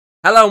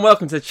Hello and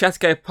welcome to the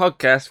Chatgate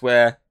podcast,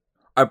 where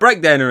I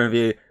break down and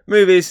review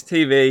movies,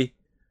 TV,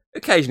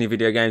 occasionally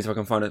video games if I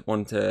can find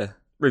one to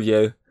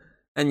review,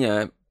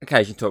 and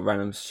occasionally talk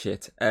random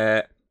shit.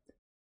 As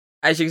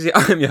you can see,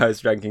 I'm your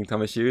host, Ranking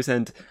Thomas Hughes,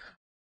 and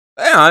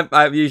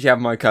I usually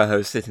have my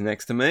co-host sitting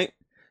next to me,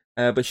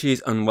 but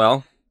she's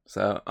unwell,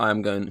 so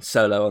I'm going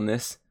solo on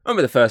this. Won't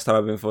be the first time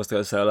I've been forced to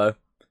go solo.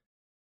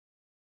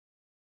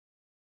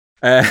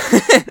 No,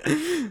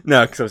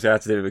 because obviously I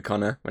had to do it with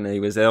Connor when he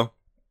was ill.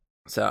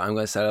 So I'm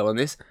going to solo on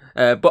this.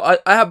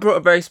 But I have brought a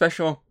very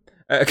special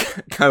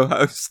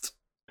co-host.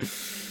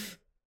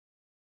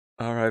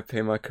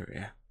 R.I.P. my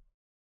career.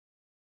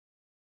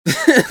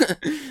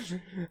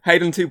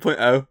 Hayden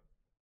 2.0.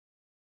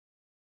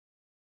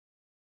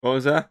 What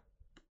was that?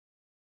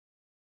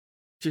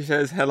 She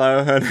says,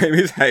 hello, her name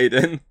is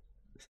Hayden.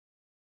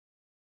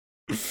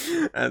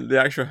 And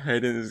the actual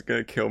Hayden is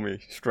going to kill me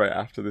straight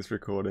after this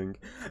recording.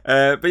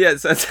 But yeah,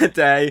 so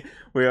today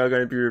we are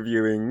going to be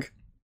reviewing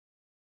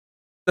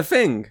The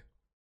Thing.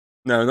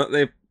 No, not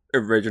the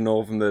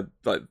original from the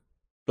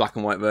black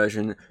and white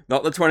version.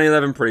 Not the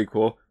 2011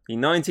 prequel. The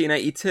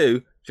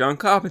 1982 John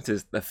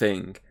Carpenter's The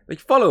Thing. The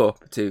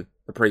follow-up to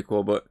the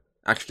prequel, but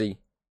actually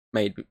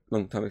made a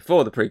long time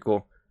before the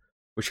prequel,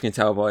 which you can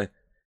tell by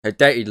how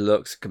dated it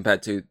looks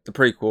compared to the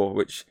prequel,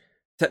 which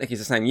technically is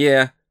the same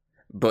year,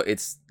 but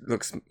it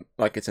looks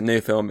like it's a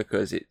new film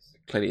because it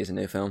clearly is a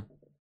new film.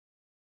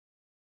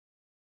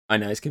 I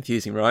know, it's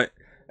confusing, right?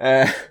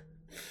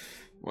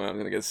 Well, I'm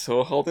going to get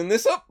sore holding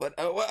this up, but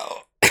oh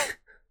well.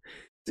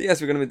 So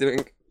yes, I'm going to be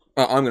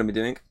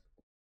doing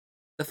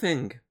The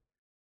Thing.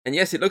 And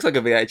yes, it looks like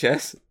a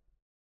VHS,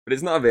 but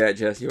it's not a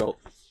VHS, you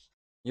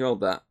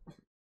hold that.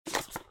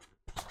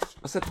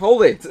 I said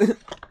hold it!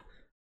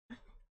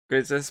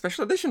 It's a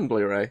special edition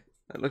Blu-ray.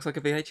 It looks like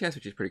a VHS,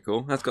 which is pretty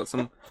cool. That's got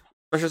some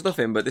special stuff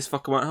in, but this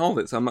fucker won't hold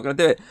it, so I'm not going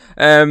to do it.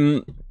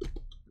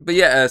 But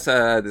yeah,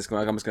 I'm just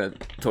going to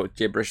talk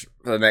gibberish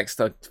for the next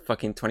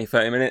fucking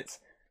 20-30 minutes.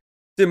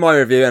 Do my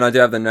review, and I do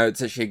have the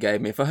notes that she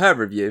gave me for her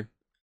review.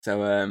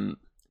 So,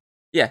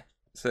 yeah.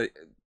 So,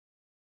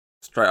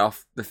 straight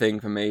off, The Thing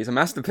for me is a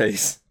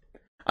masterpiece.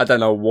 I don't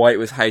know why it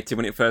was hated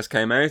when it first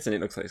came out, and it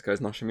looks like this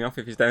guy's noshing me off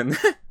if he's down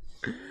there.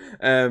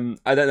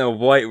 I don't know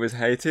why it was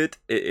hated.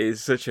 It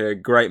is such a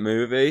great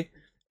movie.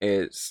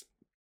 It's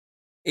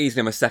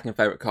easily my second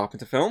favourite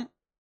Carpenter film,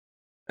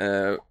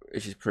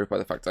 which is proved by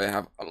the fact that I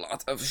have a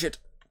lot of shit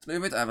to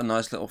do with it. I have a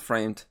nice little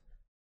framed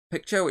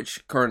picture,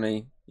 which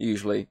currently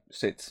usually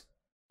sits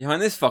behind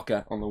this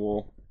fucker on the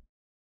wall.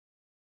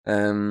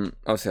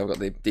 Obviously I've got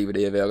the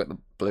DVD of it, I've got the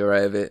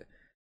Blu-ray of it.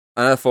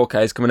 I know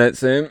 4K is coming out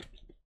soon,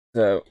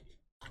 so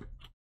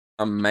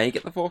I may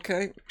get the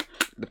 4K,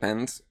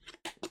 depends.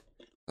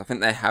 I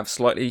think they have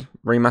slightly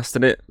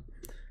remastered it,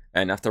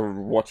 and after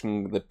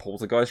watching the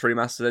Poltergeist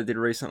remaster they did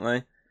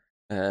recently,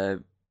 I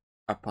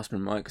possibly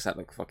might, because that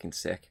looked fucking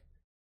sick,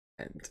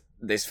 and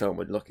this film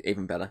would look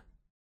even better.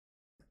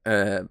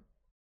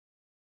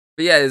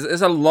 But yeah,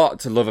 there's a lot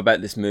to love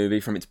about this movie,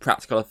 from its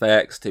practical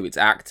effects, to its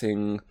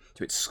acting,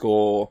 to its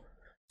score,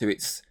 to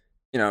its,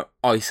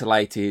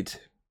 isolated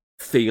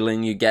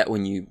feeling you get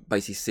when you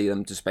basically see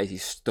them just basically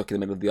stuck in the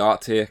middle of the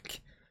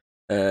Arctic,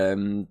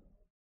 to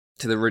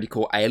the really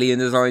cool alien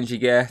designs you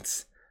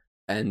get,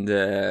 and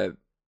there's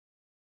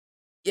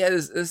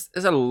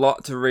a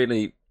lot to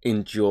really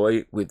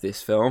enjoy with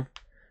this film,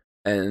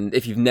 and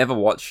if you've never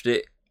watched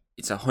it,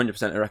 it's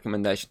 100% a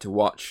recommendation to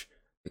watch,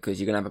 because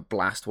you're going to have a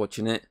blast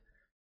watching it.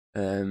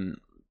 Because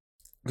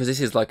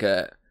this is like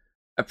a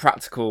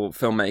practical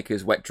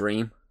filmmaker's wet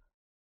dream,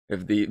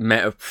 of the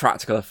amount of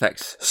practical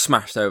effects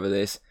smashed over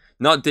this.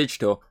 Not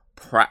digital,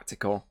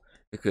 practical,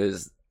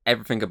 because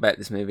everything about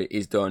this movie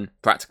is done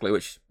practically,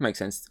 which makes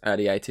sense.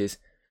 Early 80s,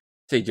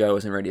 CGI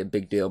wasn't really a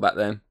big deal back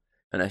then,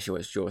 unless you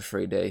watched Jaws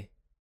 3D.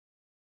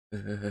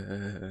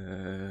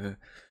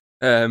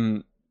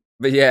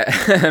 But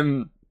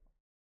yeah,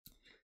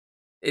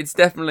 it's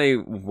definitely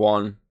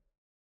one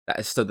that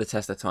has stood the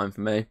test of time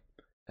for me.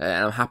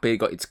 And I'm happy it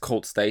got its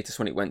cult status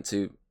when it went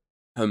to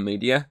home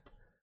media,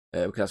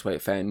 because that's where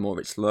it found more of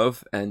its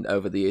love, and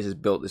over the years has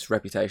built this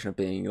reputation of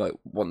being like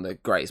one of the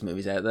greatest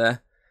movies out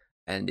there.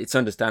 And it's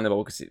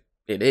understandable, because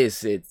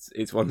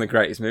it's one of the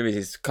greatest movies.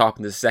 It's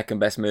Carpenter's second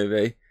best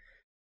movie.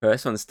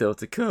 First one's still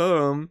to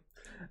come.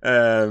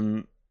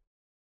 No,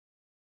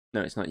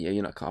 it's not you.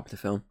 You're not a Carpenter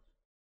film.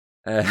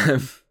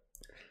 But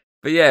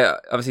yeah,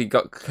 obviously you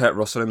got Kurt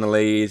Russell in the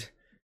lead.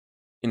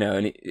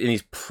 In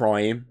his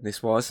prime,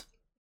 this was.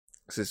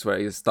 This is where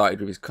he started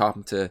with his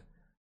Carpenter,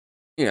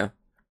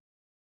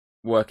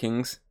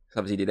 workings. So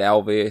obviously he did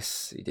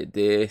Elvis, he did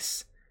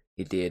this,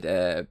 he did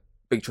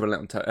Big Trouble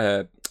in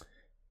Little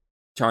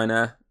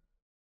China,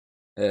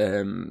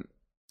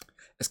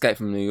 Escape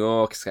from New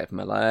York, Escape from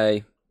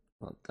LA.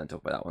 Well, don't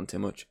talk about that one too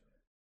much.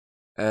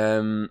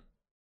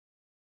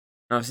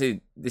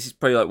 Obviously, this is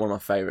probably like one of my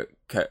favourite.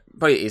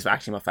 Probably is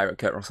actually my favourite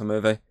Kurt Russell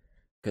movie,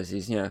 because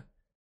he's a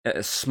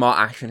smart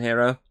action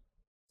hero.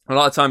 A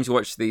lot of times you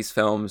watch these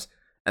films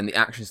and the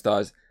action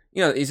stars,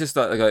 he's just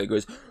like the guy who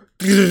goes,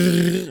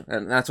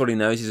 and that's all he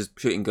knows. He's just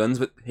shooting guns,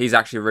 but he's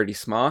actually really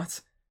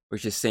smart,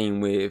 which is seen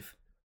with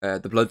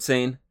the blood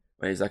scene,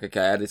 where he's like,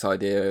 okay, I had this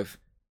idea of,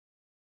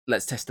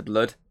 let's test the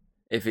blood.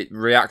 If it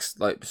reacts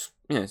like,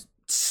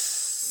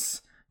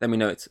 then we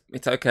know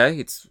it's okay,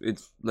 it's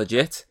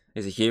legit,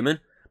 it's a human.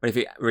 But if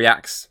it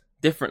reacts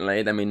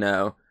differently, then we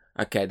know,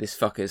 okay, this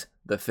fucker's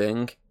the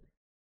thing.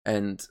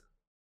 And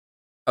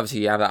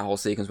obviously you have that whole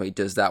sequence where he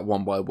does that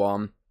one by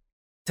one.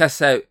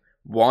 Tests out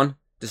one,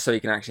 just so he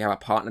can actually have a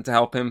partner to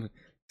help him,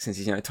 since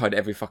he's, tied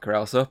every fucker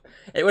else up.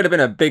 It would have been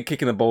a big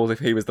kick in the balls if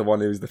he was the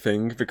one who was the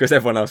thing, because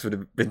everyone else would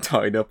have been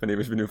tied up and he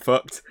was been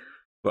fucked.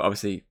 But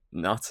obviously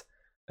not.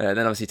 Then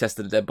obviously he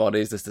tested the dead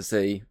bodies just to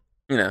see,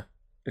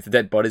 if the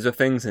dead bodies were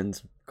things, and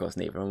of course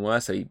neither of them were,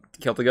 so he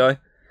killed the guy.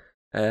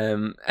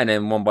 And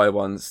then one by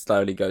one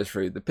slowly goes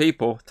through the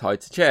people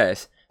tied to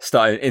chairs,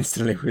 starting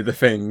instantly with the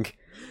thing,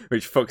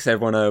 which fucks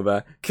everyone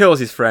over, kills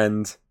his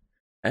friend,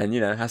 and,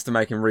 has to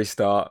make him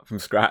restart from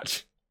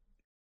scratch.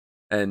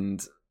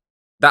 And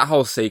that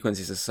whole sequence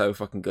is just so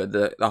fucking good.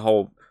 The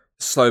whole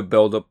slow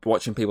build up,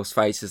 watching people's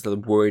faces, they're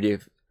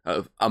worried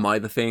of am I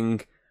the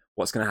thing?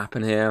 What's going to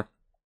happen here?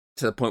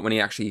 To the point when he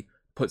actually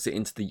puts it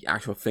into the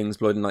actual thing's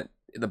blood, and like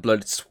the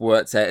blood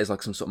squirts out as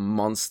like some sort of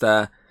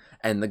monster,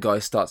 and the guy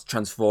starts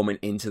transforming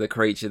into the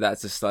creature.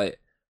 That's just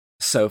like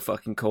so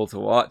fucking cool to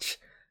watch.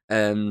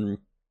 The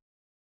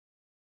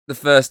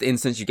first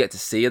instance you get to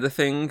see of the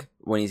thing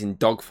when he's in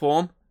dog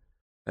form,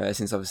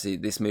 since obviously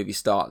this movie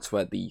starts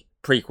where the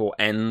prequel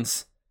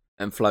ends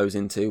and flows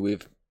into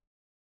with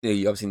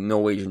obviously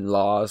Norwegian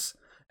Lars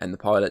and the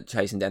pilot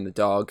chasing down the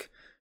dog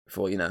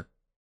before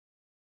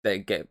they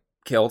get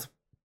killed.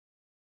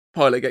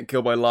 Pilot get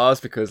killed by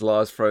Lars because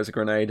Lars throws a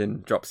grenade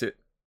and drops it.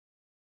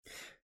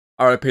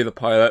 R.I.P. the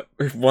pilot,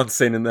 with one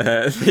scene in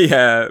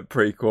the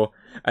prequel,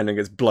 and then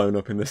gets blown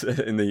up in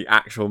the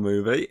actual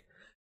movie.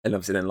 And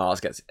obviously then Lars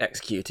gets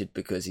executed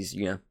because he's,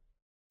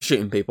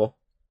 shooting people.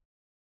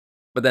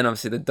 But then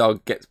obviously the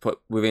dog gets put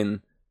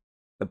within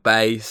the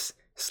base,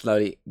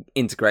 slowly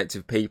integrates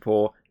with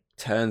people,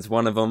 turns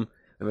one of them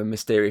with a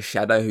mysterious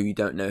shadow who you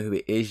don't know who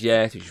it is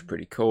yet, which is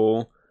pretty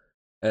cool.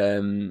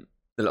 The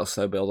little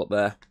slow build up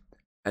there.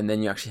 And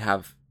then you actually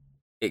have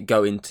it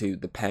go into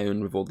the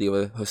pound with all the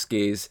other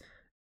huskies,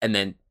 and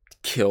then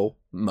kill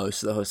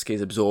most of the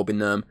huskies, absorbing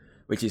them,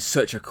 which is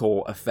such a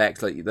cool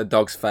effect. Like the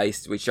dog's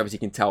face, which obviously you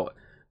can tell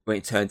when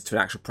it turns to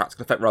an actual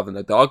practical effect rather than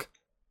the dog.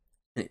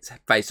 And its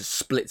face just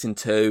splits in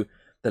two,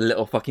 the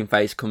little fucking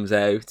face comes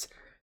out,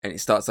 and it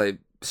starts like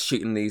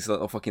shooting these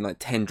little fucking like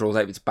tendrils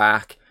out of its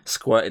back,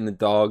 squirting the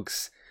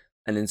dogs,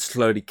 and then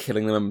slowly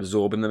killing them and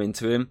absorbing them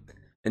into him.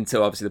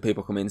 Until obviously the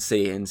people come in and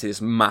see it, and see this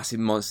massive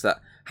monster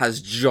that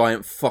has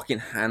giant fucking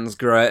hands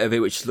grow out of it,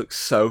 which looks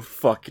so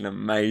fucking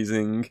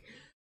amazing.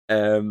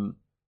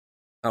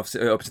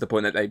 Obviously up to the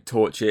point that they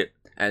torch it,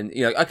 and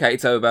okay,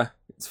 it's over,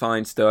 it's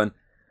fine, it's done.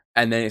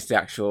 And then it's the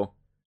actual,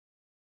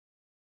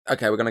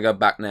 okay, we're gonna go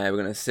back now, we're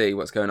gonna see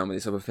what's going on with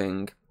this other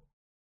thing.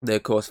 They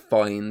of course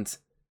find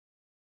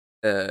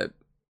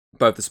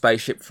both the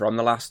spaceship from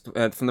the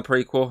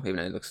prequel, even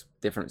though it looks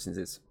different since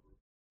it's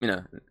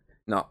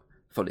not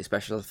fully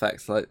special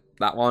effects like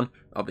that one,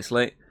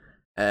 obviously.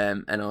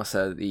 And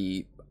also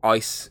the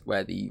ice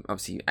where the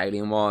obviously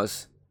alien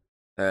was.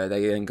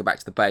 They then go back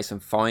to the base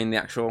and find the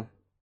actual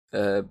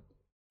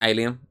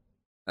alien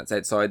that's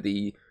outside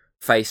the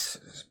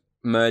face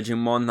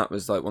merging one. That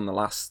was like one of the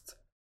last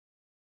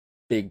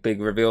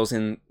big reveals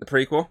in the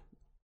prequel.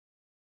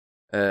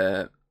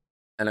 And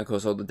of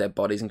course all the dead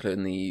bodies,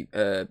 including the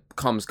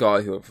comms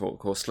guy who of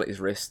course slit his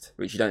wrist,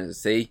 which you don't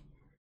see.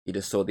 You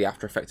just saw the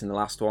after effect in the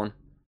last one,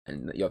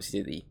 and you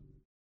obviously did the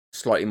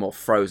slightly more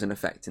frozen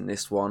effect in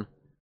this one,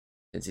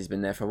 since he's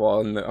been there for a while,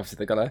 and obviously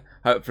they're gonna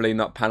hopefully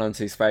not pan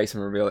onto his face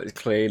and reveal it's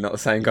clearly not the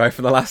same guy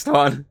for the last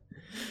one.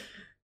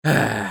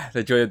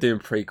 The joy of doing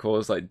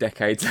prequels like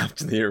decades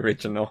after the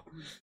original.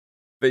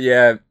 But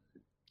yeah,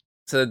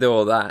 so they do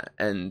all that,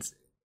 and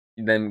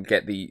you then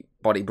get the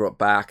body brought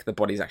back. The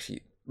body's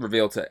actually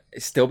revealed to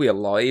still be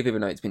alive,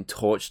 even though it's been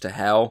torched to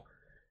hell,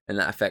 and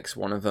that affects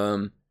one of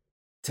them,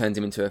 turns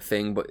him into a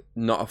thing, but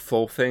not a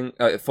full thing,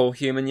 a full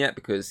human yet,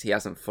 because he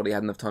hasn't fully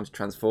had enough time to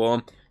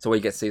transform. So what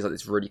you get to see is like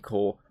this really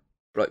cool,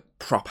 like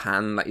prop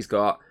hand that he's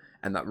got,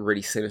 and that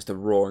really sinister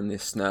roar in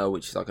this snow,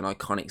 which is like an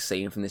iconic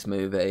scene from this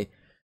movie.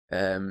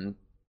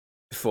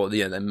 Before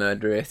they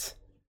murder it,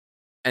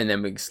 and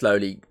then we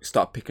slowly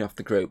start picking off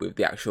the group with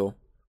the actual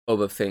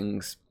other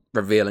things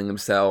revealing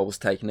themselves,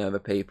 taking over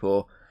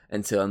people,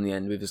 until in the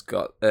end we've just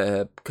got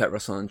Kurt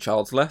Russell and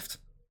Charles left,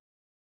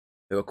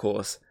 who of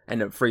course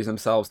end up freezing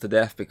themselves to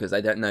death because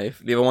they don't know if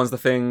the other one's the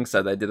thing.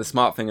 So they did the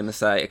smart thing and they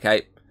say,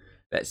 okay,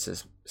 let's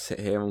just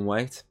sit here and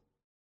wait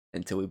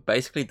until we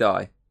basically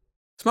die.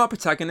 Smart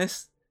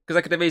protagonists, because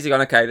they could have easily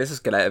gone, okay, let's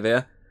just get out of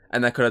here,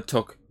 and they could have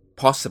took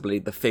possibly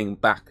the thing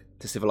back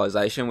to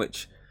civilization,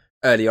 which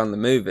early on in the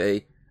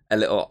movie a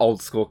little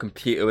old school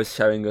computer was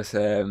showing us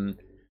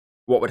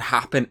what would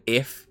happen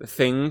if the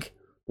thing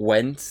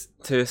went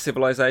to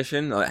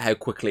civilization, like how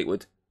quickly it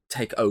would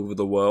take over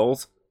the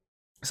world.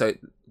 So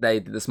they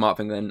did the smart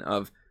thing then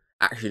of,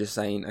 actually just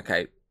saying,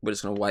 okay, we're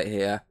just gonna wait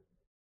here.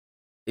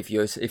 If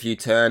you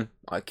turn,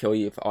 I kill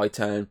you. If I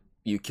turn,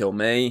 you kill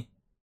me.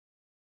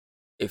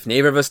 If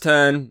neither of us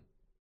turn,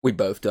 we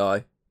both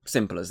die.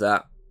 Simple as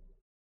that.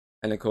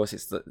 And of course,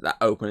 it's that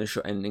open and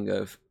shut ending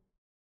of,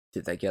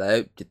 did they get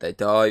out? Did they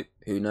die?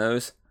 Who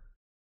knows?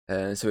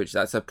 So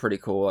that's a pretty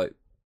cool, like,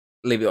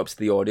 leave it up to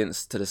the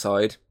audience to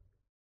decide.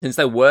 Since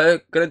they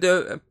were going to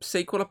do a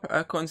sequel,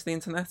 according to the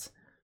internet,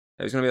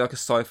 it was going to be like a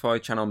Sci-Fi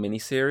Channel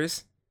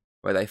miniseries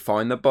where they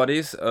find the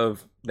bodies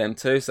of them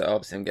two. So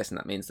obviously I'm guessing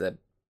that means they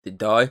did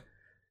die.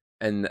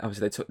 And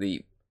obviously they took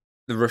the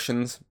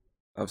Russians,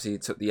 obviously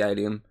took the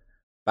alien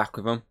back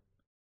with them.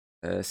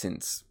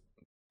 Since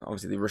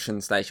obviously the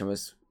Russian station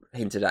was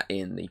hinted at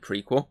in the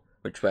prequel,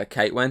 which where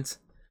Kate went.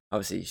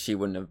 Obviously she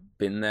wouldn't have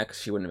been there because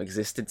she wouldn't have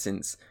existed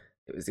since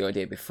it was the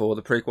idea before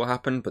the prequel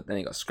happened, but then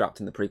it got scrapped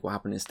and the prequel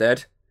happened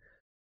instead.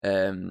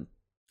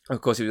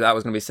 Of course, that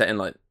was going to be set in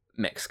like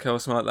Mexico or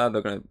something like that.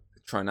 They're going to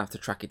try and have to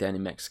track it down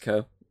in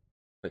Mexico,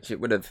 which it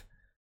would have.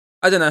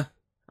 I don't know.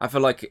 I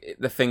feel like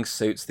the thing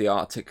suits the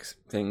Arctic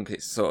thing.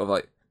 It's sort of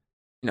like,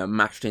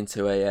 matched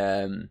into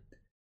a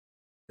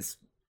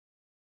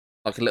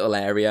like a little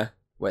area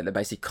where they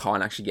basically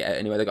can't actually get out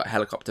anywhere. They got a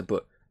helicopter,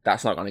 but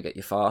that's not going to get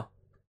you far.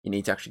 You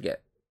need to actually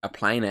get a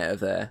plane out of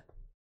there.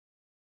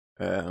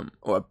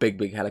 Or a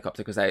big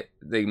helicopter, because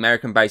the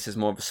American base is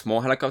more of a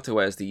small helicopter,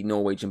 whereas the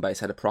Norwegian base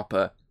had a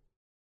proper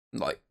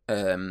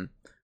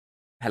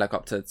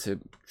helicopter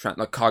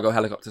like cargo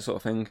helicopter sort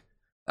of thing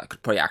that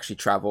could probably actually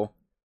travel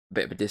a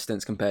bit of a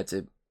distance compared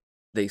to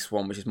this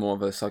one, which is more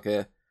of a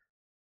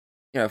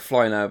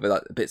flying over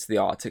like bits of the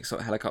Arctic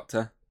sort of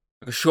helicopter,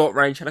 like a short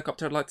range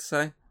helicopter, I'd like to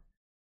say.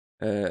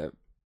 That's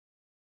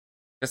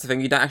the thing,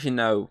 you don't actually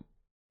know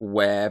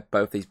where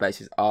both these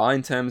bases are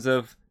in terms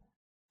of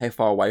how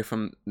far away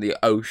from the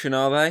ocean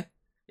are they?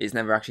 It's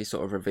never actually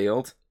sort of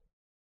revealed.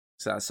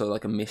 So that's sort of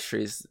like a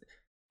mystery.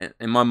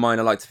 In my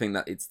mind, I like to think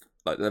that it's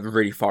like they're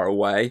really far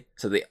away,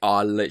 so they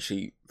are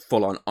literally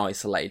full on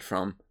isolated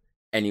from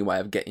any way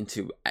of getting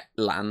to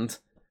land,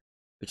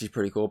 which is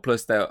pretty cool.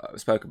 Plus, they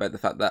spoke about the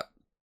fact that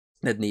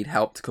they'd need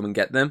help to come and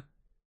get them.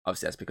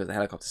 Obviously, that's because the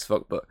helicopter's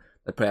fucked, but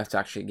they probably have to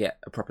actually get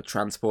a proper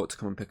transport to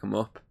come and pick them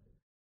up.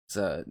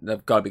 So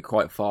they've got to be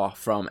quite far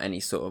from any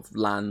sort of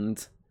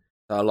land.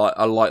 I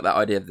like that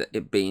idea of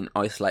it being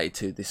isolated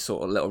to this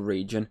sort of little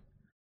region.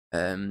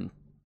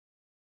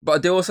 But I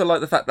do also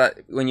like the fact that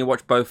when you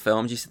watch both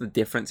films, you see the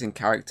difference in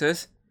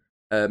characters.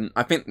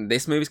 I think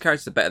this movie's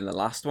characters are better than the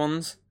last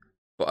ones,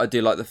 but I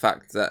do like the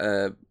fact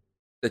that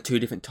the two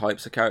different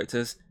types of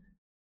characters,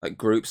 like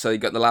groups. So you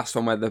got the last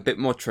one where they're a bit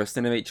more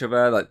trusting of each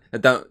other, like they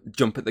don't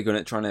jump at the gun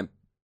at trying to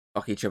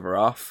fuck each other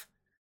off.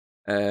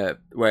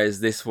 Whereas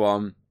this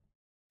one,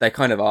 they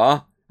kind of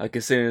are. Like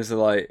as soon as they're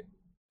like,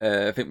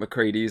 I think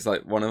McCready's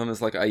like one of them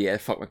is like, oh yeah,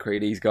 fuck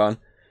McCready, he's gone.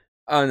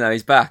 Oh no,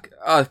 he's back.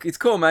 Oh, it's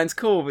cool, man, it's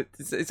cool, but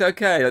it's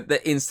okay. Like, they're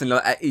instantly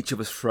like, at each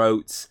other's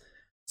throats.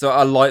 So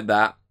I like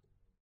that.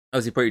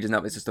 Obviously, probably doesn't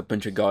have. It's just a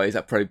bunch of guys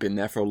that probably been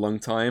there for a long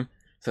time,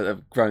 so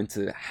they've grown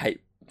to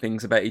hate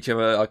things about each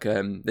other. Like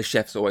the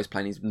chef's always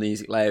playing his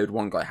music loud.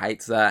 One guy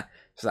hates that,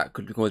 so that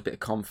could cause a bit of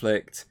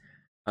conflict.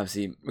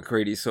 Obviously,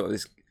 McCready's sort of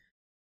this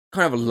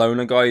kind of a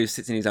loner guy who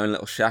sits in his own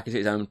little shack,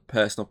 his own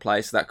personal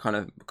place, so that kind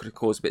of could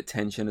cause a bit of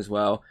tension as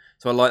well.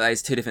 So I like that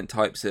it's two different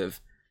types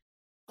of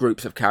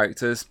groups of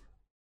characters.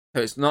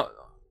 So it's not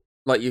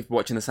like you're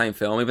watching the same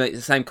film, even though it's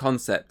the same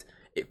concept,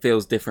 it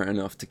feels different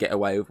enough to get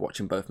away with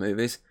watching both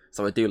movies.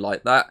 So I do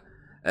like that.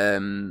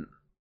 I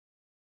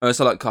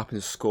also like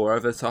Carpenter's score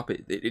over the top.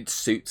 It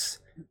suits.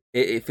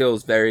 It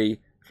feels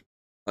very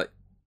like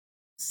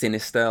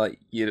sinister. Like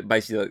you're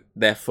basically like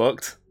they're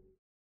fucked.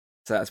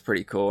 So that's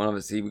pretty cool. And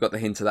obviously we got the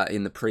hint of that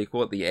in the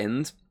prequel at the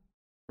end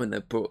when they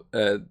put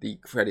the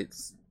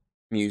credits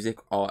music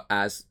or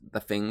as the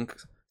Thing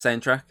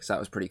soundtrack. So that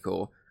was pretty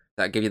cool.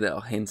 That give you a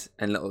little hint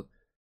and little,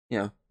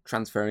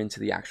 transfer into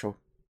the actual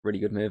really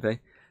good movie.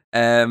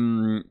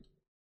 Trying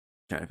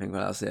to think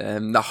what else.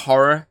 The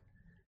horror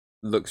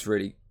looks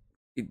really.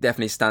 It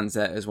definitely stands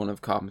out as one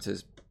of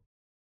Carpenter's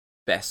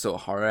best sort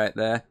of horror out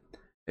there.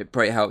 It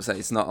probably helps that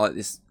it's not like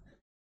this.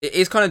 It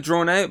is kind of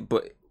drawn out,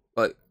 but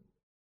like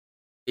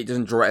it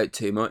doesn't draw it out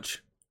too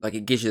much. Like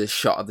it gives you the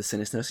shot of the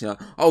sinisterous. You're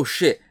like, oh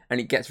shit, and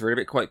it gets rid of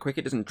it quite quick.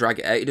 It doesn't drag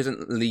it out. It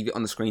doesn't leave it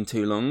on the screen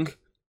too long.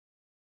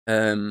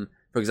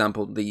 For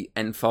example, the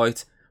end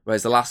fight,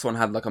 whereas the last one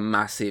had like a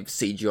massive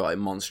CGI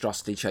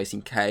monstrosity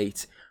chasing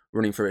Kate,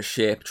 running through a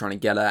ship, trying to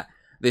get her.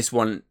 This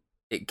one,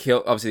 it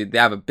killed. Obviously, they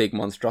have a big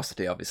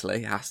monstrosity.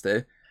 Obviously, it has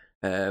to,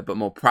 but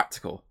more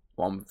practical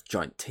one with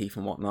giant teeth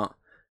and whatnot.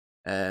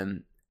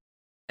 And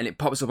it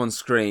pops up on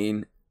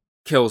screen,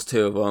 kills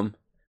two of them,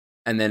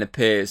 and then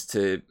appears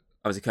to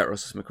obviously Kurt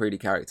Russell's McCready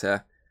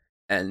character,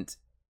 and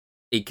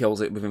he kills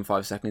it within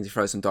 5 seconds. He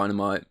throws some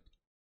dynamite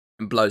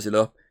and blows it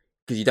up.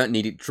 Because you don't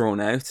need it drawn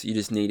out, you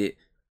just need it,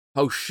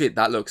 oh shit,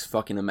 that looks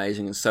fucking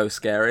amazing and so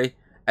scary.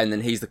 And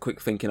then he's the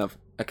quick thinking of,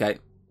 okay,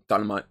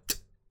 dynamite,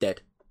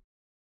 dead.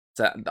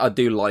 So I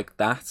do like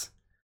that.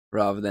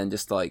 rather than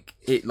just like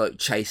it like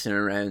chasing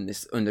around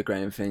this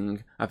underground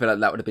thing. I feel like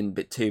that would have been a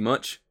bit too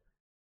much,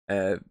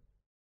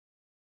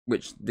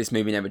 which this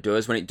movie never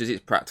does. When it does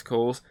its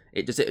practicals,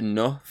 it does it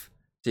enough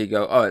so you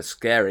go, oh, it's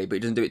scary, but it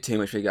doesn't do it too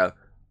much where you go,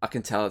 I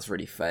can tell it's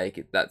really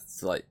fake.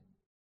 That's like,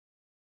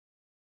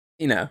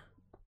 you know,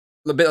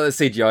 a bit like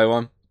the CGI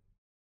one.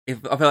 I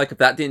feel like if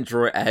that didn't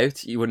draw it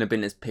out, you wouldn't have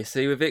been as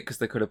pissy with it because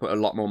they could have put a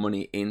lot more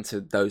money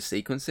into those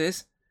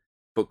sequences.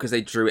 But because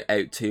they drew it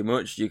out too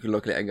much, you can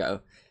look at it and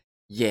go,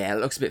 yeah, it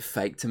looks a bit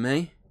fake to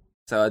me.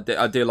 So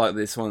I do like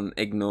this one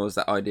ignores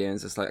that idea and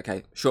it's just like,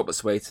 okay, short but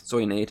sweet. That's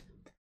all you need.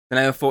 An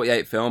hour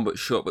 48 film, but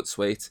short but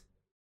sweet.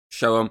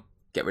 Show them,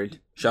 get rid.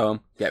 Show them,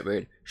 get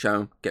rid. Show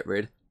them, get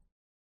rid.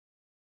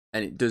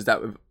 And it does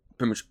that with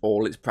pretty much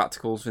all its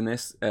practicals in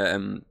this. I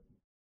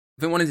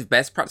think one of his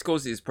best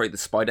practicals is probably the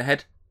spider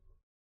head.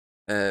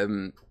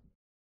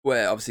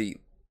 Where obviously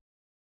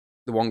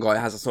the one guy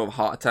has a sort of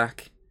heart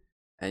attack.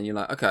 And you're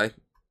like, okay,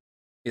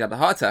 he's had a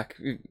heart attack.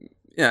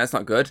 Yeah, that's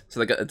not good. So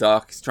they get the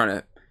dark. He's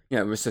trying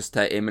to,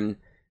 resuscitate him. And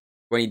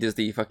when he does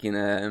the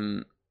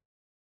fucking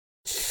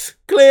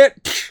clear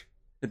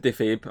the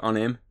defib on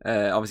him,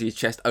 obviously his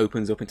chest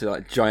opens up into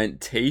like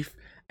giant teeth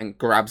and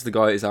grabs the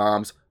guy at his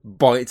arms,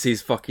 bites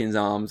his fucking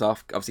arms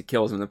off. Obviously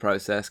kills him in the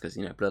process because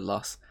blood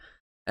loss.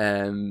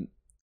 And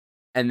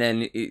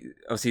then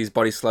obviously his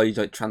body slowly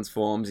like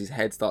transforms. His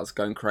head starts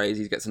going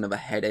crazy. He gets another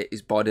head at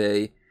his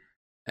body.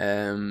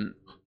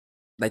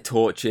 They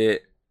torch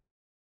it.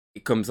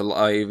 It comes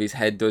alive. His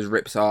head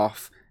rips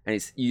off,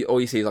 and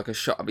all you see is like a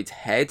shot of its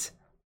head,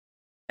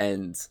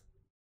 and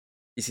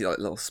you see like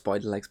little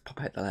spider legs pop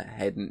out of that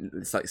head, and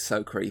it's like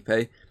so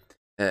creepy.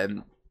 I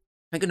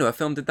think another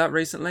film did that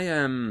recently.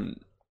 That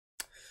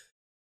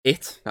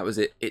was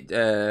it.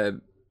 I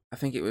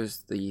think it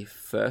was the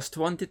first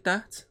one did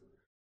that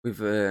with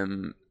I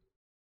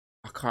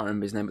can't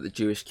remember his name, but the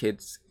Jewish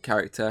kid's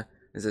character.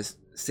 There's this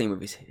scene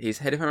with his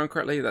head, if I remember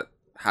correctly, that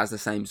has the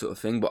same sort of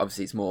thing, but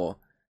obviously it's more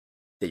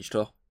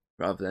digital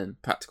rather than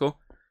practical.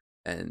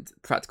 And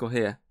practical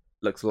here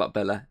looks a lot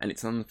better, and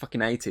it's on the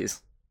fucking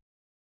 80s.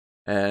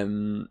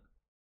 Trying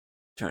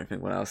to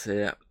think what else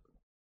here.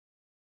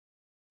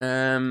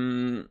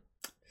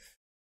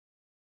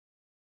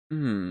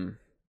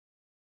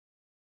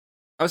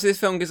 Obviously this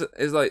film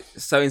is like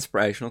so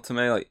inspirational to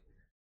me, like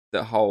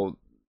the whole,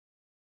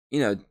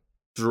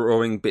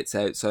 drawing bits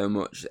out so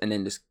much and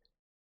then just,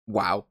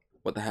 wow,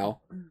 what the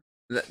hell?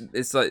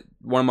 It's like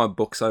one of my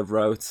books I've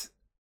wrote.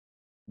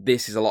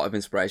 This is a lot of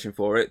inspiration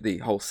for it. The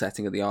whole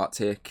setting of the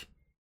Arctic,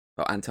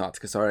 or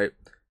Antarctica, sorry.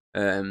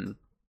 The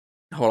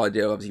whole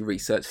idea of obviously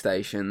research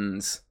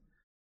stations,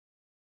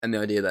 and the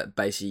idea that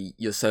basically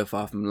you're so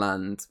far from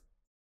land,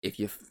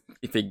 if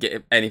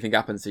anything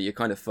happens to you, you're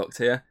kind of fucked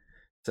here.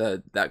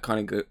 So that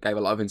kind of gave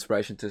a lot of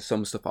inspiration to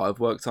some stuff I've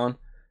worked on,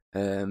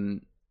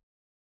 and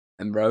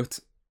wrote,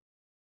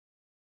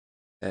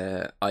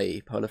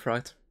 i.e. Polar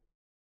Fright.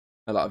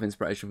 A lot of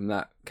inspiration from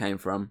that came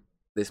from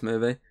this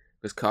movie,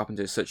 because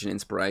Carpenter is such an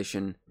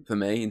inspiration for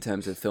me in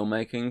terms of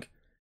filmmaking.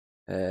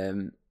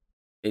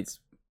 It's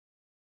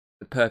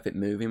the perfect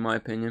movie in my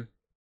opinion.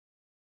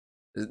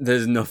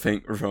 There's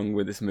nothing wrong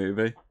with this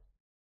movie.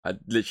 I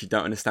literally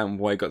don't understand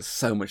why it got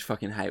so much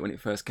fucking hate when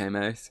it first came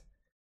out.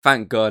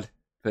 Thank God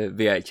for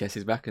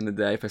VHS's back in the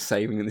day for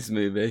saving this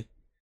movie,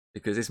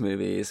 because this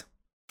movie is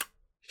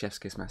chef's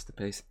kiss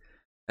masterpiece.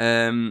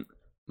 I'm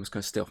just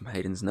going to steal from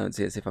Hayden's notes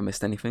here, see if I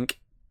missed anything.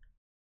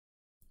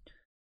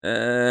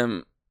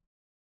 No,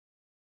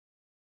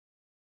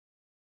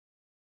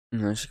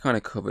 she kind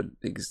of covered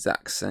the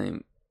exact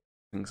same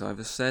things I've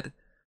just said.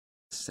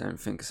 So I don't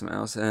think of something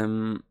else. I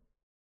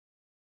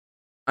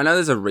know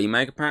there's a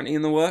remake apparently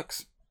in the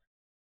works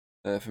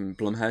from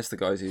Blumhouse, the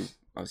guys who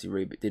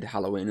obviously did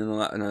Halloween and all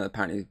that. I know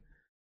apparently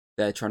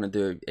they're trying to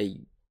do a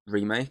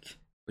remake,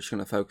 which is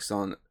going to focus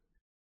on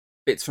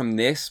bits from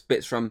this,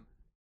 bits from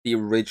the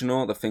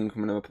original, the Thing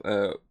from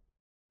Another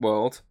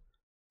World,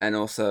 and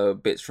also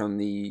bits from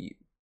the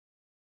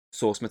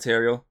source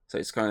material. So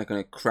it's kind of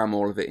going to cram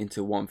all of it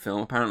into one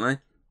film apparently.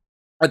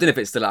 I don't know if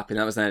it's still happening.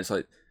 That was announced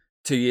like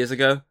 2 years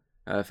ago.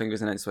 I think it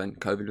was announced when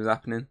COVID was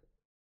happening,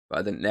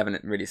 but they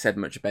haven't really said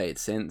much about it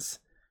since.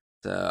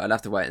 So I'd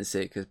have to wait and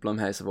see, because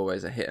Blumhouse have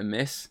always a hit and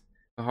miss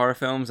for horror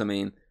films. I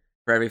mean,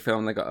 for every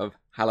film they got of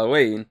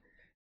Halloween,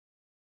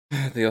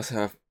 they also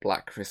have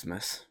Black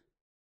Christmas.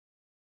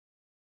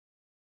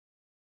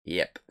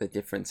 Yep, the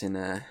difference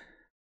in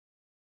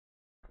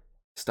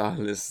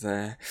style is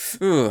there.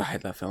 Ooh, I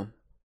hate that film.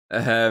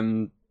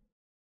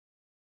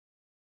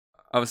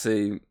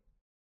 Obviously,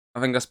 I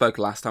think I spoke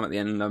last time at the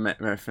end and I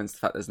referenced the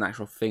fact there's an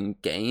actual Thing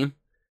game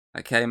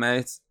that came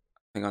out.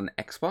 I think on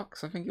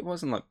Xbox, I think it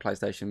was, and like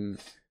PlayStation.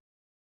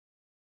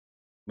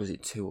 Was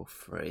it 2 or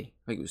 3? I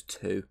think it was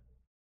 2.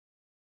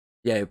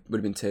 Yeah, it would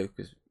have been 2,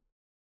 because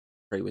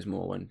 3 was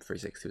more when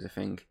 360 was a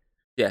thing.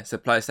 Yeah, so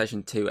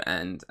PlayStation 2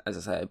 and, as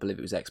I say, I believe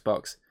it was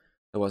Xbox.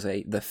 There was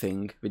The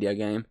Thing video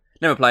game.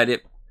 Never played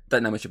it,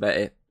 don't know much about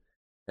it.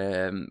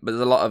 But there's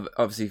a lot of,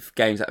 obviously,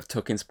 games that have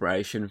took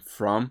inspiration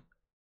from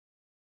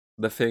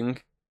The Thing.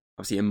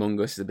 Obviously, Among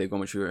Us is a big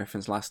one, which we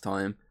referenced last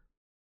time.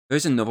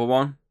 There's another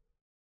one.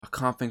 I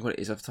can't think what it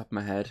is off the top of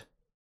my head.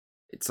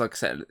 It's like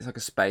it's like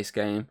a space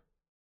game,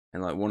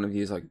 and like one of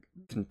you is like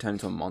can turn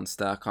into a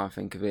monster. I can't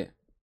think of it.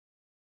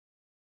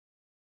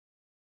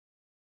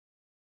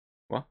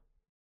 What?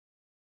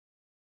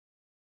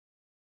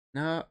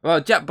 No.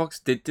 Well,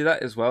 Jackbox did do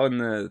that as well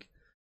in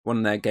one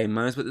of their game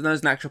modes, but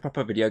there's an actual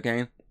proper video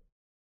game.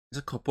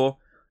 There's a couple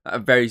that are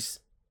very.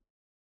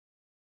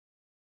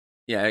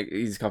 Yeah,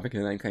 you just can't think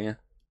of the name, can you?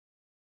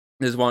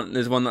 There's one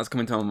that's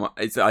coming to my mind.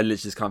 I literally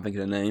just can't think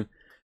of the name.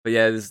 But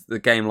yeah, there's the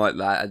game like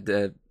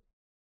that.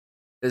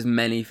 There's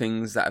many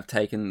things that have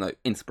taken like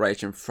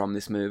inspiration from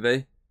this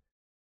movie,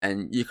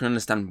 and you can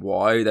understand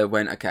why they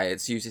went. Okay,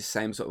 let's use this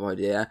same sort of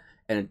idea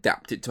and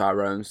adapt it to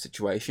our own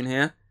situation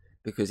here,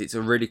 because it's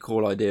a really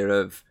cool idea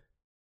of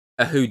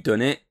a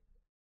whodunit,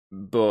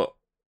 but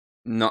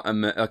not a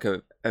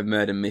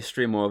murder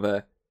mystery, more of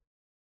a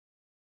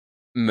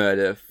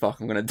murder. Fuck,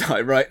 I'm gonna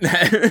die right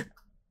now.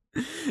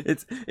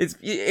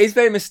 It's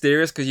very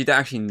mysterious because you don't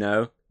actually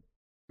know.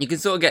 You can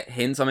sort of get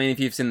hints. I mean, if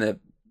you've seen the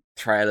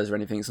trailers or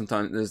anything,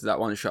 sometimes there's that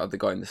one shot of the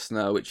guy in the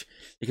snow, which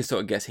you can sort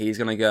of guess he's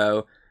gonna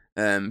go.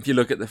 If you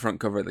look at the front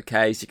cover of the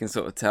case, you can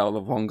sort of tell the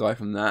one guy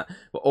from that.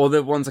 But all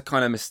the ones are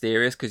kind of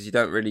mysterious because you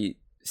don't really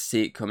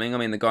see it coming. I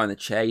mean, the guy in the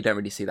chair, you don't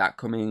really see that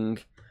coming.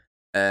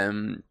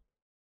 You're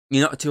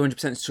not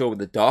 200% sure with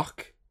the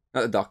doc.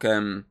 Not the doc. I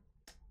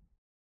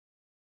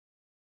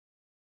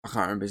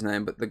can't remember his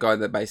name, but the guy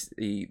that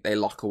basically they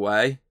lock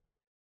away,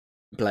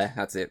 Blair.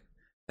 That's it.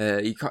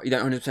 You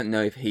don't 100%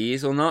 know if he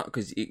is or not,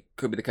 because it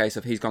could be the case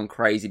of he's gone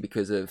crazy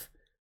because of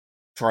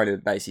trying to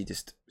basically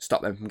just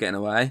stop them from getting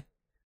away,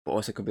 but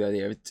also could be the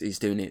idea he's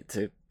doing it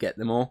to get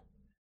them all.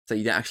 So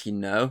you don't actually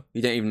know.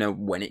 You don't even know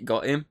when it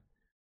got him.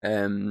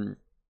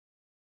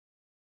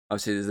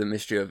 Obviously, there's the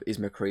mystery of is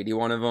McCready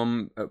one of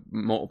them at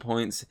multiple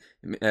points.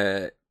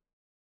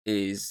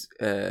 Is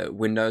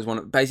Windows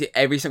one? Basically,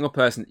 every single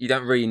person you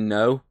don't really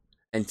know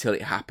until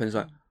it happens.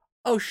 Like,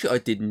 oh shit, I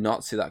did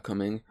not see that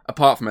coming.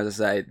 Apart from, as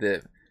I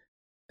say,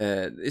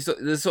 there's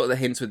sort of the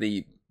hints with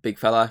the big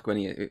fella when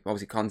he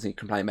obviously constantly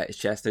complaining about his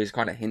chest. There's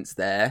kind of hints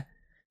there.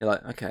 You're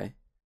like, okay,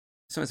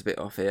 something's a bit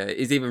off here.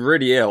 He's either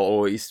really ill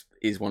or he's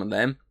one of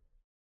them.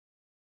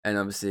 And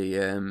obviously,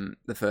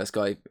 the first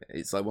guy,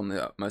 it's like one of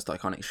the most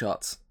iconic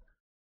shots.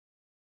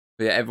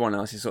 But yeah, everyone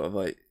else is sort of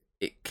like,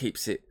 it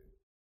keeps it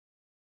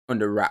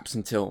under wraps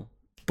until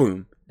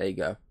boom, there you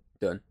go,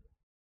 done.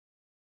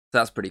 So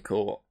that's pretty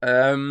cool.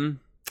 Trying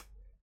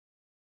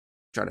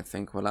to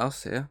think what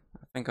else here.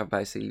 I think I've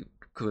basically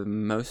covered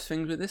most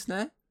things with this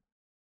now.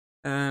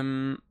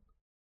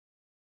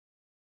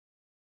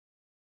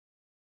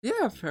 Yeah,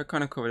 I've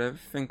kind of covered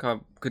everything I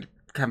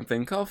can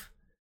think of,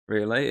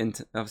 really. And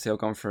obviously, I've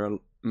gone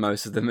through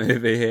most of the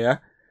movie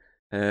here.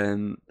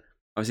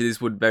 Obviously,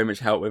 this would very much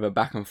help with a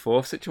back and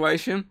forth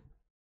situation.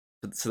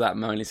 So that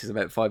only is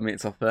about 5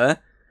 minutes off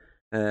there.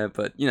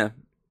 But you know,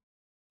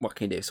 what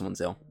can you do if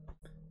someone's ill?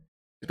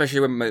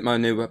 Especially when my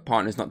new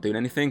partner's not doing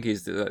anything.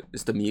 He's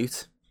just the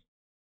mute.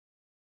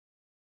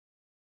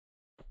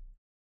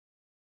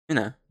 You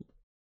know,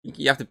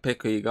 you have to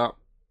pick who you got.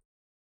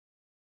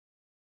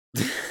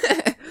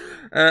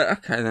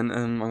 Okay, then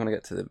I'm gonna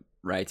get to the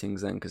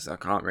ratings then, because I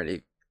can't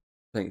really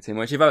think too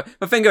much. If I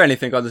think of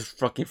anything, I'll just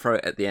fucking throw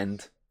it at the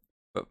end.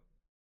 But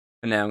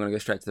for now, I'm gonna go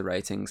straight to the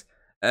ratings.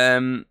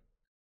 As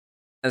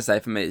I say,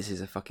 for me, this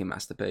is a fucking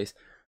masterpiece.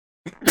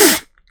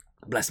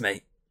 Bless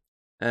me.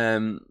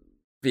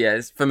 But yeah,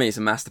 for me, it's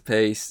a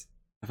masterpiece.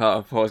 I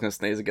thought I was gonna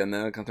sneeze again.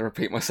 Then I have to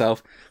repeat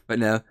myself. But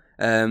no.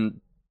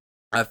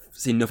 I've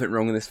seen nothing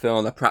wrong with this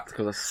film. The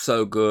practicals are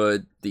so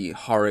good. The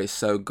horror is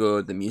so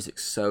good. The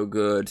music's so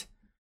good.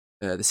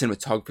 The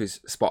cinematography is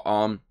spot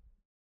on.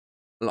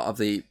 A lot of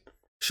the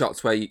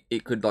shots where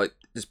it could like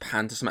just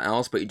pan to something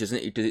else, but he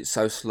doesn't. He did it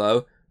so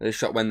slow. There's a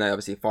shot when they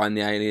obviously find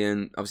the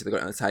alien. Obviously they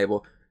got it on the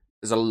table.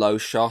 There's a low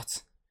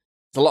shot.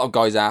 There's a lot of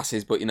guys'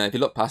 asses, but you know if you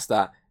look past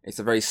that, it's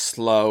a very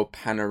slow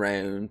pan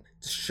around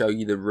to show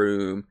you the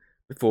room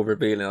before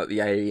revealing like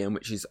the alien,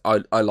 which is I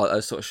like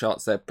those sort of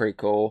shots. They're pretty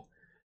cool.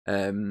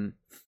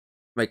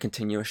 Very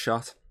continuous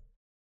shot.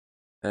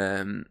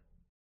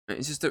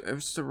 It's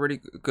just a really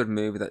good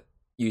movie that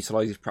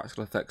utilizes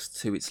practical effects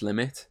to its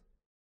limit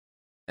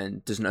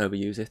and doesn't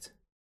overuse it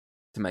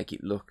to make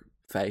it look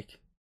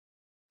fake.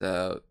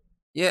 So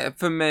yeah,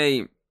 for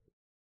me,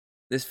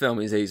 this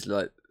film is easily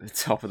like the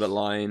top of the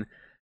line,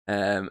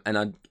 and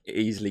I'd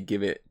easily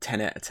give it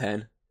 10 out of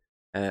 10,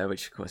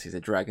 which of course is a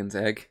dragon's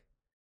egg.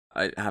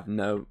 I have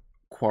no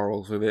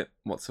quarrels with it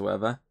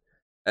whatsoever.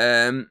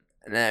 Now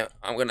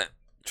I'm gonna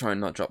try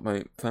and not drop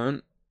my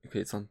phone if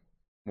it's on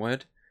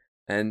wired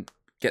and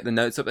get the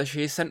notes up that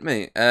she has sent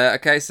me.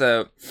 Okay,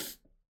 so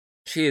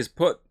she has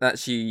put that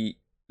the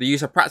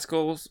use of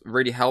practicals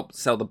really helped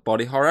sell the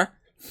body horror.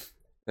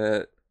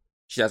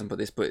 She hasn't put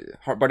this, but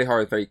body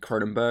horror is very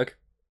Cronenberg.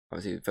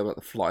 Obviously, film like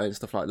The Fly and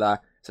stuff like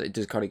that, so it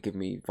does kind of give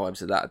me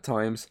vibes of that at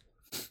times.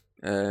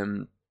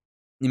 The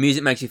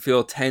music makes you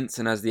feel tense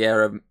and has the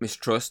air of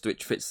mistrust,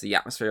 which fits the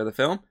atmosphere of the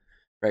film.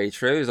 Very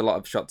true. There's a lot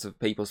of shots of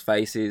people's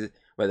faces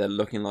where they're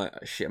looking like,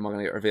 oh, shit, am I going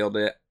to get revealed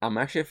here? I'm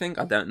actually a thing.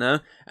 I don't know.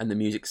 And the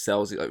music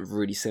sells it like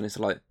really sinister.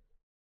 Like,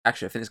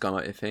 actually, I think it's gone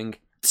like a thing.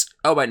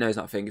 Oh, wait, no, it's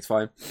not a thing. It's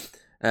fine.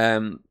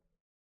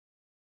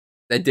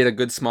 They did a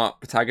good, smart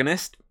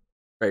protagonist.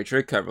 Very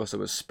true. Kurt Russell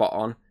was spot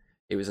on.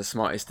 He was the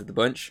smartest of the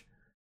bunch.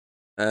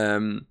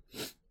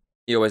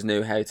 He always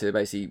knew how to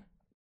basically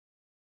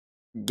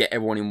get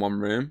everyone in one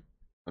room.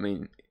 I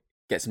mean,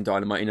 get some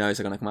dynamite. He knows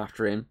they're going to come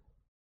after him.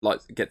 Like,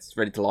 gets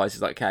ready to lie.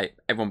 He's like, okay,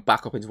 everyone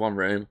back up into one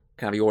room.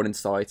 Can have you all in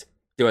sight.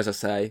 Do as I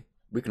say.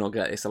 We can all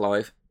get this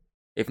alive.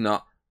 If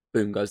not,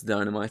 boom goes the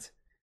dynamite.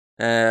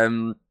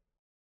 There's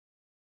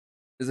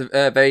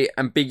a very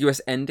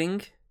ambiguous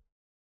ending.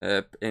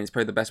 And it's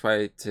probably the best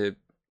way to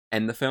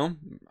end the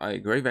film. I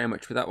agree very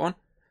much with that one.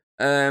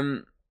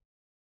 And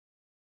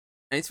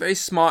it's very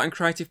smart and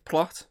creative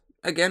plot.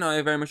 Again,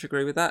 I very much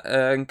agree with that.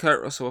 And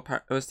Kurt Russell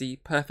was the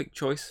perfect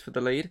choice for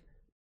the lead.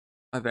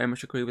 I very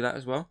much agree with that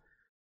as well.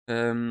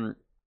 And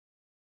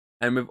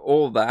with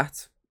all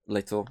that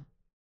little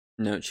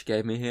note she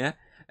gave me here,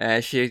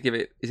 she would give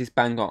it, is this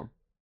bang on?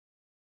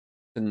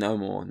 So no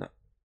more,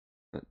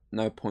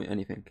 no point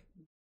anything.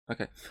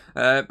 Okay.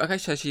 Okay,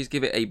 so she's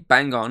give it a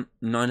bang on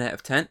 9 out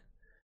of 10,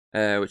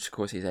 which of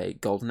course is a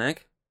golden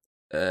egg,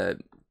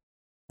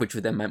 which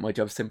would then make my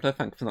job simpler.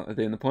 Thanks for not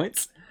doing the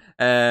points.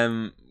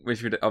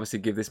 Which would obviously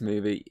give this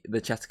movie the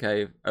Chatter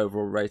Cave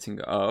overall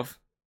rating of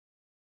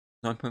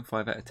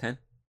 9.5 out of 10.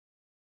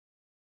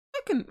 I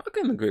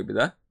can agree with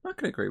that. I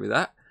can agree with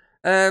that.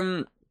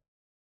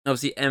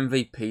 Obviously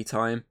MVP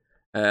time.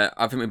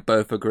 I think we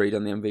both agreed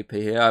on the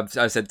MVP here.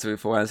 I've said to you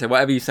before, I said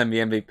whatever you send me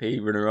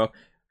MVP runner up,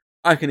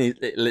 I can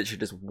literally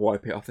just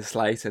wipe it off the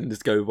slate and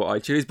just go with what I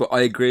choose. But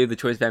I agree with the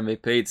choice of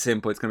MVP. It's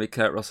simple. It's going to be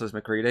Kurt Russell as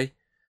MacReady.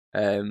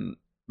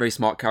 Very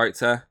smart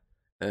character.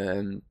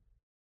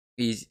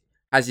 He's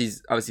has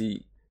his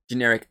obviously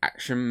generic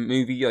action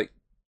movie like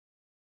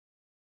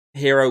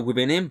hero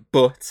within him,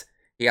 but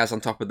he has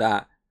on top of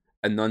that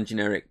a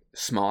non-generic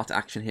smart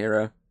action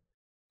hero.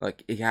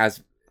 Like, he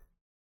has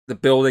the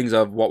buildings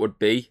of what would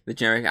be the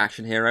generic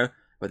action hero,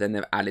 but then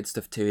they've added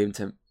stuff to him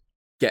to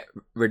get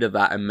rid of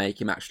that and make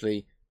him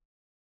actually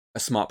a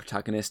smart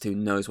protagonist who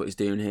knows what he's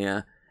doing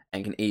here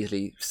and can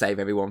easily save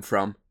everyone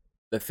from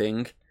the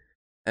thing.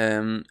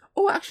 Oh,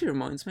 it actually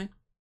reminds me.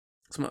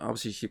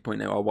 Obviously, you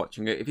point out while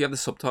watching it. If you have the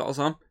subtitles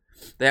on,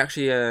 they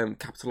actually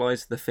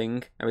capitalise the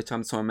thing every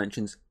time someone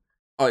mentions,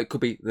 oh, it could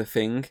be the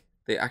thing.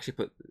 They actually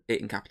put it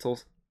in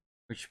capitals,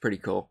 which is pretty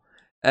cool.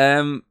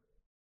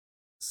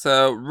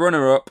 So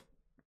runner up.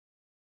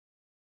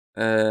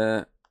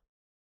 No,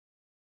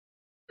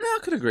 I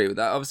could agree with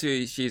that.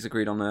 Obviously, she's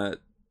agreed on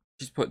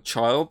she's put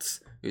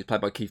Childs, who's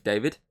played by Keith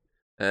David,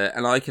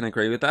 and I can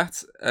agree with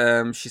that.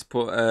 She's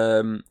put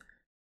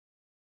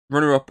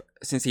runner up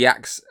since he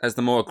acts as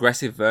the more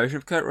aggressive version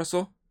of Kurt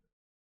Russell,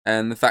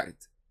 and the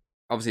fact,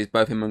 obviously, it's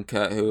both him and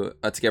Kurt who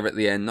are together at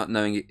the end, not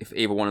knowing if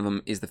either one of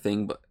them is the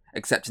thing, but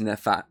accepting the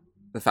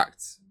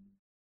facts.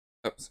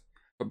 Oops.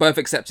 But both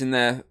accepting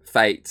their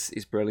fates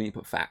is brilliant.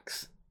 You put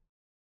facts.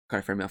 Kind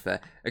of threw me off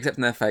there.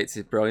 Accepting their fates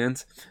is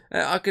brilliant.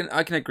 I can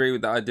agree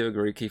with that. I do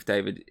agree. Keith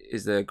David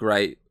is a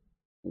great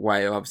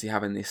way of obviously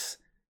having this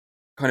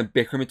kind of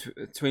bickering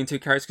between two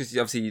characters, because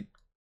obviously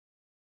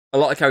a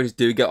lot of characters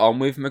do get on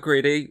with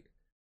MacReady,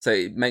 so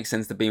it makes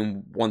sense to be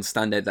in one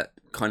standard that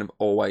kind of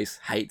always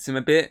hates him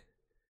a bit,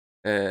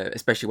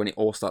 especially when it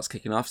all starts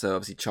kicking off. So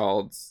obviously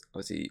Childs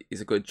is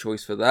a good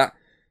choice for that,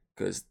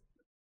 because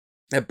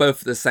they're both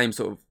the same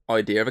sort of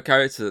idea of a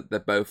character. They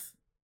both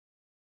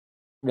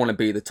want to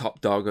be the top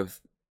dog of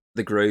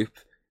the group,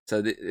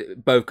 so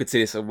both could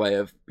see this as a way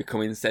of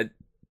becoming said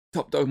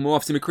top dog more.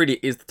 Obviously MacReady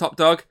is the top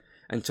dog,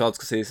 and Childs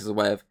could see this as a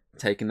way of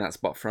taking that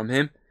spot from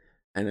him.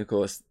 And of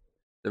course,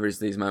 there is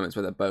these moments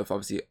where they both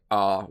obviously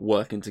are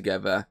working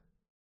together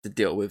to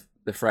deal with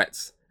the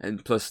threats,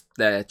 and plus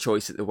their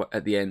choice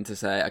at the end to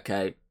say,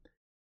 okay,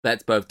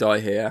 let's both die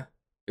here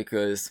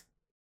because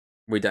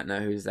we don't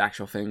know who's the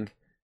actual thing,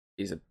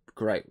 is a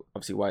great,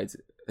 obviously, way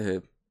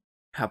to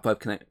have both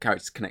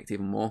characters connect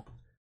even more.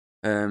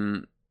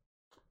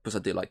 Plus I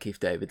do like Keith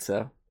David,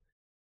 so.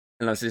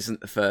 And obviously this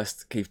isn't the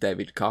first Keith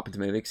David Carpenter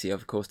movie, because he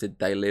of course did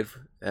They Live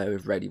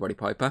with Roddy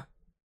Piper.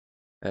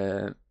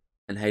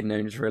 And Hayden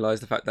only just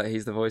realised the fact that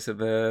he's the voice of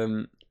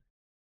the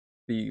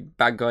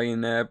bad guy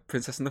in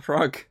Princess and the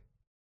Frog.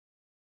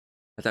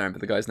 I don't remember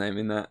the guy's name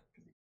in that.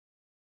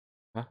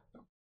 What?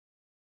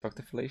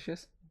 Dr.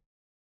 Felicius?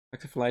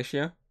 Dr.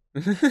 Felicio?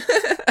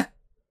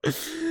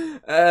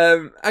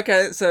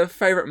 Okay, so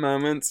favourite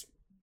moment.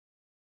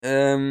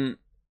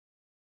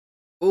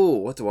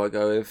 What do I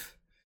go with?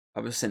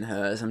 I've just seen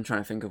hers. I'm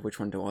trying to think of which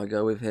one do I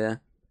go with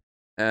here.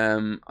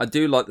 I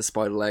do like the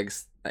spider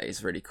legs. That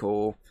is really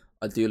cool.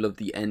 I do love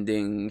the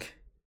ending.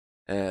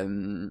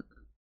 I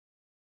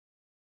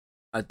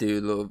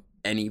do love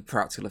any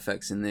practical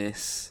effects in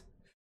this.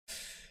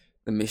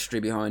 The mystery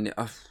behind it.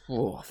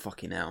 Oh,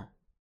 fucking hell.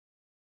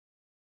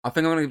 I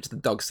think I'm going to give it to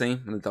the dog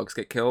scene when the dogs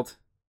get killed.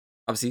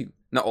 Obviously,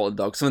 not all the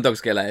dogs. Some of the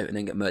dogs get out and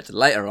then get murdered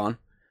later on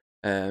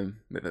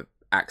with an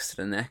axe to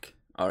the neck.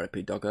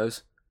 R.I.P.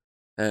 doggos.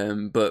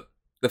 But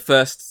the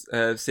first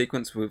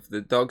sequence with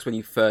the dogs, when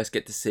you first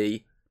get to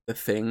see the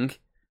thing,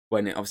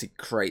 when it obviously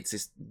creates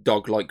this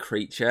dog-like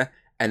creature,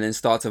 and then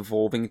starts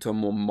evolving into a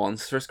more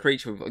monstrous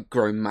creature with like,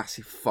 growing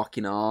massive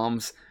fucking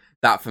arms.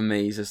 That for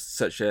me is just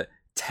such a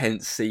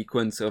tense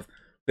sequence of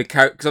the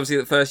character. Because obviously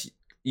at first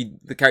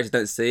the characters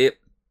don't see it.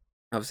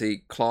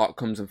 Obviously Clark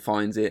comes and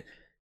finds it,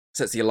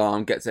 sets the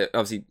alarm, gets it.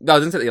 Obviously, no,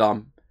 doesn't set the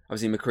alarm.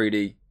 Obviously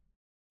McCready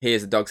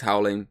hears the dogs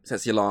howling,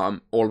 sets the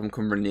alarm. All of them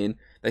come running in.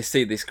 They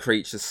see this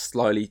creature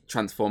slowly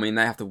transforming. And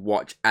they have to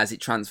watch as it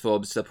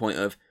transforms to the point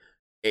of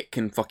it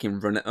can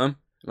fucking run at them.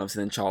 And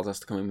obviously then Charles has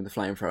to come in with the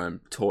flamethrower and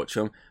torch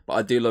him. But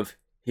I do love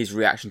his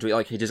reaction to it.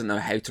 Like, he doesn't know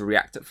how to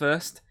react at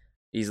first.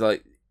 He's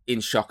like in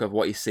shock of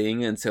what he's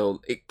seeing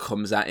until it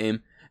comes at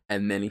him,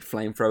 and then he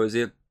flamethrowers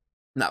it.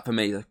 And that for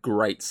me is a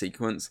great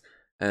sequence.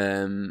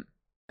 And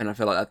I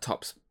feel like that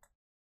tops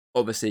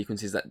other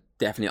sequences that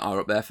definitely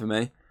are up there for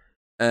me.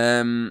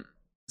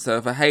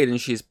 So for Hayden,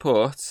 she's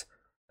put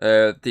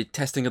the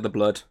testing of the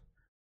blood.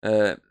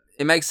 It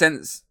makes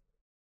sense.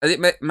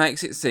 It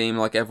makes it seem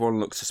like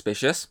everyone looks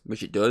suspicious,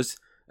 which it does.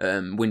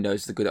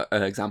 Windows is a good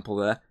example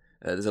there.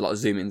 There's a lot of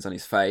zoom-ins on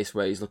his face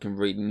where he's looking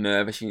really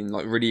nervous and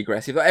like really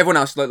aggressive. Like, everyone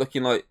else is like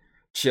looking like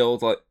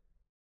chilled. Like,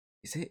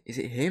 is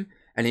it him?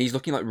 And he's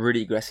looking like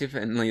really aggressive,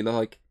 and you're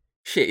like,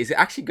 shit, is it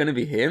actually going to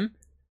be him?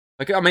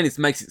 Like, I mean, it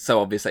makes it so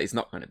obvious that it's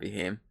not going to be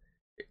him.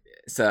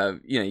 So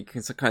you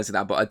can kind of see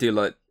that, but I do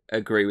like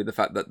agree with the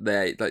fact that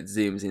they like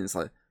zooms in. It's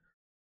like,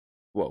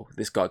 whoa,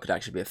 this guy could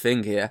actually be a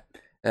thing here.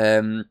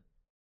 And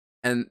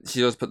she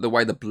does put the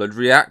way the blood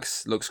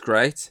reacts looks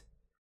great,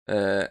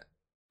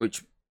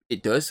 which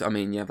it does. I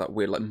mean, you have that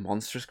weird like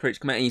monstrous creature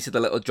come out, and you see the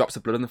little drops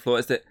of blood on the floor.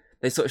 Is that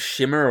they sort of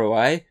shimmer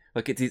away,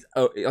 like it is.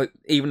 Like,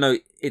 even though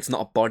it's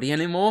not a body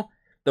anymore,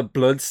 the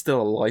blood's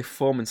still a life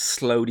form and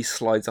slowly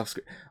slides off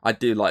screen. I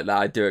do like that.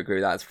 I do agree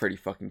with that. It's pretty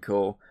fucking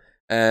cool.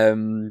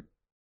 And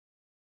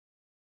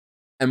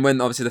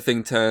when obviously the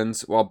thing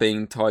turns while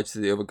being tied to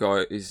the other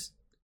guy is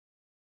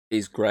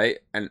great.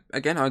 And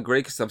again, I agree,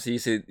 because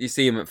obviously you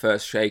see him at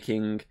first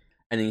shaking,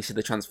 and then you see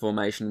the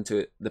transformation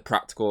into the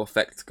practical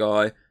effects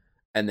guy,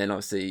 and then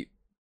obviously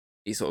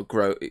he sort of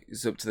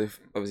grows up to the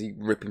obviously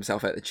rip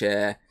himself out of the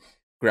chair,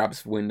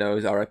 grabs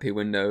Windows, R.I.P.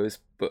 Windows.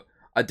 But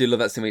I do love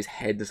that scene where his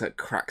head just like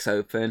cracks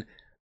open,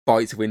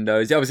 bites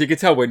Windows. Yeah, obviously you can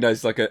tell Windows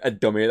is like a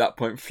dummy at that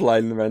point,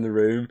 flailing around the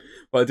room.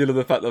 But I do love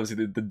the fact that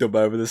obviously the dub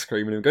over the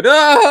screen and him going,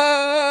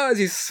 ah, as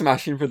he's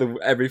smashing through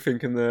everything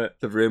in the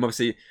room.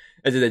 Obviously,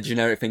 as a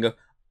generic thing of,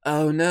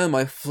 oh no,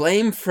 my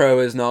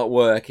flamethrower's not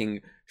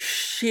working.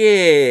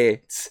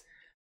 Shit.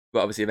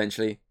 But obviously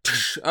eventually,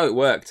 oh, it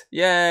worked.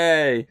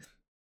 Yay.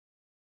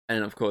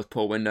 And of course,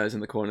 poor Windows in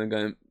the corner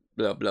going,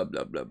 blah, blah,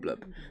 blah, blah, blah.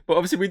 But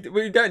obviously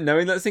we don't know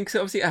in that thing, because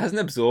obviously it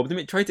hasn't absorbed him.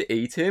 It tried to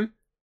eat him.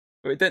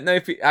 But we don't know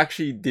if it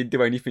actually did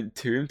do anything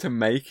to him to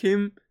make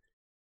him,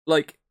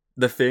 like,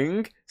 the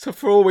thing. So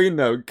for all we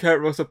know, Kurt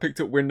Russell picked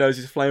up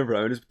Windows'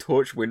 flamethrower and just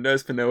torched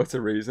Windows for no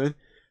other reason.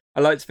 I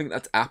like to think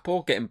that's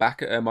Apple getting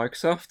back at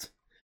Microsoft.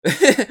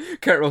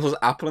 Kurt Russell's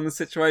Apple in the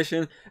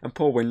situation, and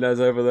poor Windows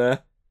over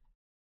there.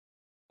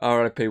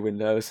 R.I.P.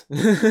 Windows.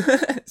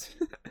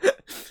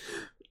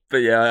 But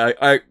yeah,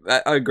 I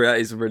agree, that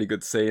is a really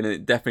good scene, and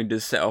it definitely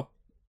does set up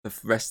the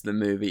rest of the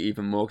movie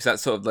even more, because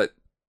that's sort of like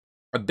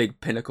a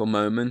big pinnacle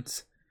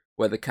moment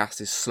where the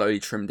cast is slowly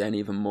trimmed down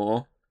even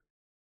more,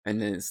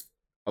 and then it's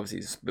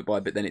obviously bit by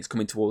bit, then it's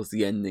coming towards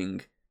the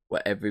ending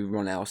where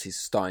everyone else is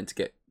starting to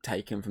get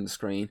taken from the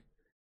screen.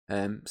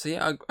 So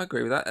yeah, I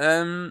agree with that.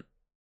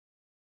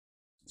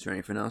 Is there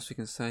anything else we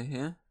can say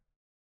here?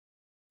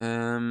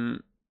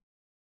 Not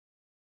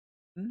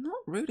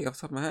really off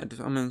the top of my head.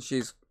 I mean,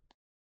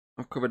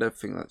 I've covered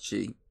everything that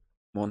she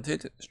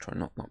wanted. Let's try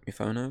not knock my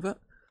phone over.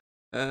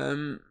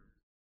 So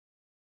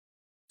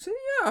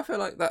yeah, I feel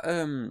like that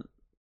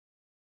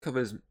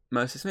covers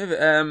most of this movie.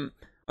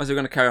 As we're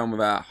going to carry on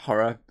with our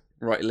horror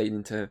right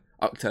leading to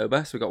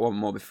October, so we've got one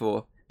more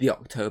before the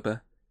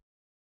October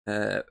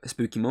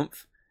spooky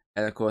month.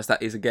 And of course,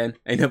 that is again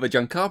another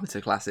John Carpenter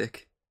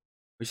classic,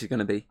 which is going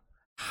to be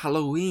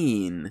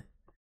Halloween.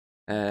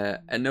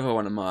 Another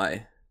one of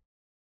my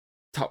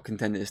top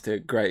contenders to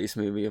greatest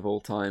movie of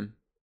all time.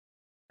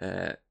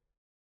 So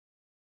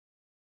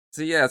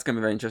yeah, it's going to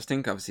be very interesting.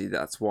 Obviously,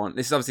 that's one.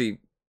 This is obviously,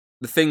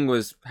 The Thing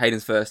was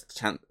Hayden's first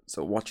chance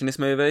of watching this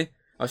movie.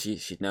 Obviously,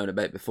 she'd known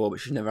about it before, but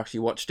she'd never actually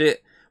watched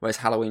it. Whereas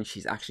Halloween,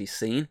 she's actually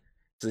seen.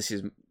 So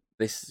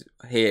this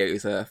here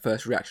is her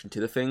first reaction to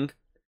The Thing.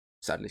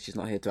 Sadly, she's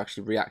not here to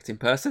actually react in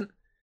person.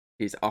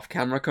 She's off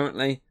camera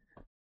currently,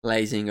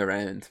 lazing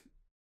around.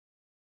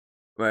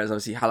 Whereas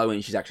obviously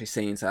Halloween, she's actually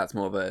seen, so that's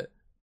more of a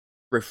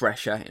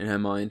refresher in her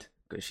mind,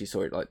 because she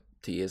saw it like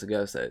 2 years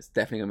ago, so it's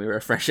definitely gonna be a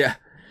refresher.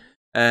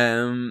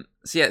 So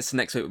yeah, so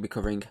next week we'll be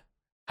covering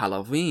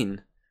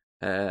Halloween.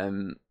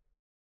 So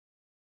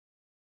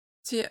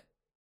yeah.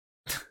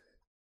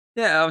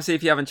 Yeah, obviously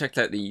if you haven't checked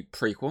out the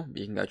prequel,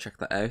 you can go check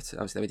that out.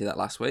 Obviously we did that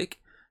last week.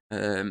 You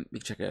can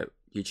check out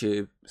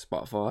YouTube,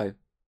 Spotify,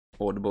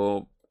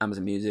 Audible,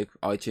 Amazon Music,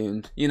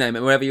 iTunes, you name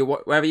it.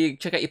 Wherever you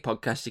check out your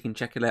podcast, you can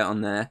check it out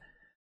on there.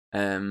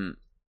 And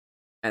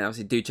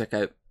obviously do check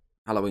out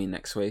Halloween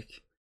next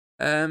week.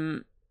 So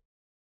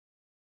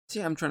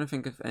yeah, I'm trying to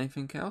think of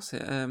anything else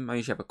here. I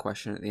usually have a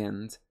question at the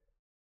end.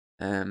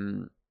 I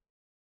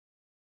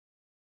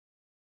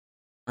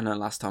know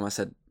last time I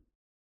said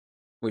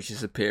which is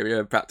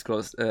superior,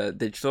 practical or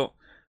digital.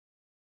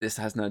 This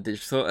has no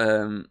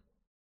digital.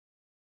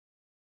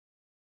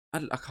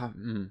 I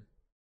can't.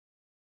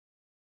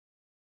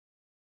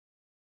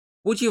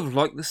 Would you have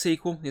liked the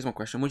sequel? Here's my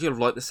question: would you have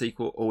liked the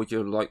sequel, or would you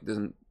have liked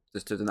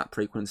just doing that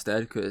prequel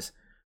instead? Because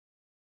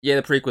yeah,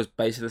 the prequel is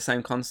basically the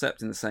same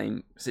concept in the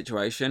same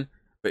situation,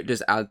 but it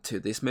does add to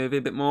this movie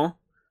a bit more.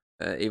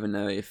 Even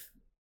though if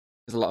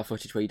there's a lot of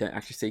footage where you don't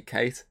actually see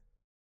Kate,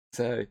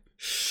 so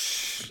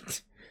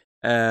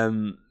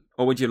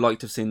or would you like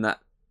to have seen that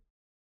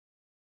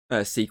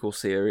sequel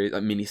series,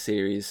 like mini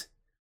series,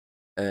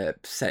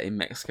 set in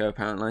Mexico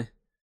apparently,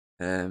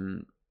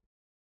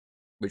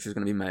 which was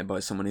going to be made by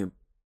someone who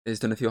has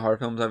done a few horror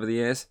films over the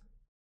years.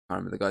 I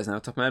can't remember the guy's name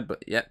off the top of my head,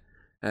 but yeah.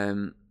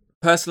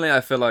 Personally,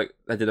 I feel like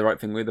they did the right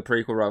thing with the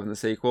prequel rather than the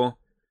sequel,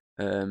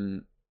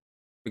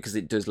 because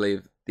it does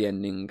leave the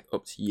ending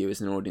up to you as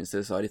an audience to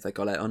decide if they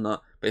got it or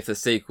not. But if the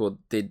sequel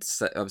did,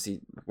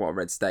 obviously, what I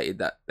read stated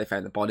that they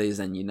found the bodies,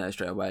 then you know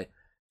straight away,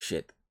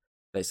 shit,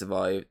 they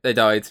survived, they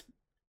died.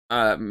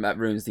 That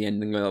ruins the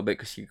ending a little bit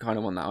because you kind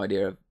of want that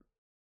idea of,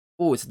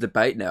 oh, it's a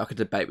debate now. I could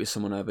debate with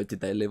someone over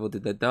did they live or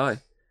did they die.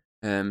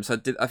 So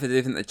I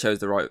think they chose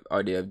the right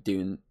idea of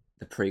doing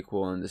the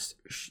prequel and just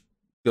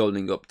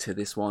building up to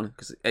this one,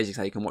 because as you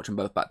say, you can watch them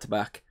both back to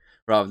back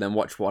rather than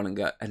watch one and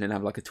then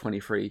have like a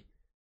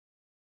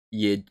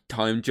 23-year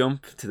time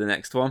jump to the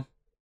next one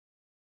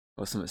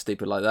or something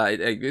stupid like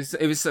that.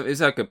 It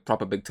was like a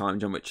proper big time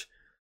jump, which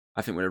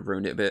I think would have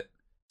ruined it a bit.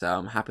 So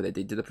I'm happy they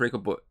did do the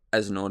prequel, but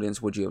as an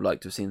audience, would you have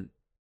liked to have seen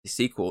the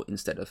sequel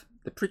instead of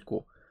the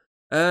prequel?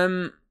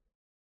 So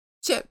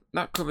yeah,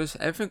 that covers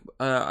everything.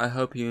 I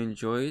hope you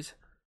enjoyed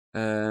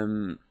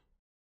the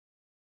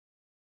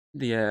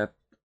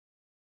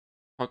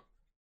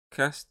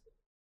podcast.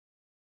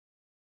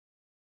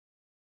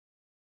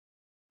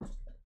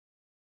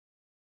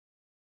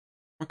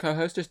 My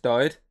co-host just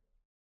died.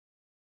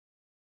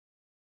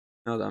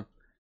 Hold on.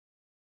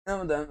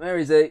 Hold on. Where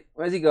is he?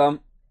 Where's he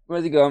gone?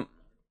 Where's he gone?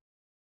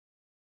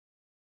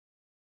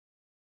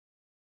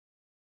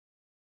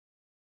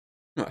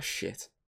 Oh shit.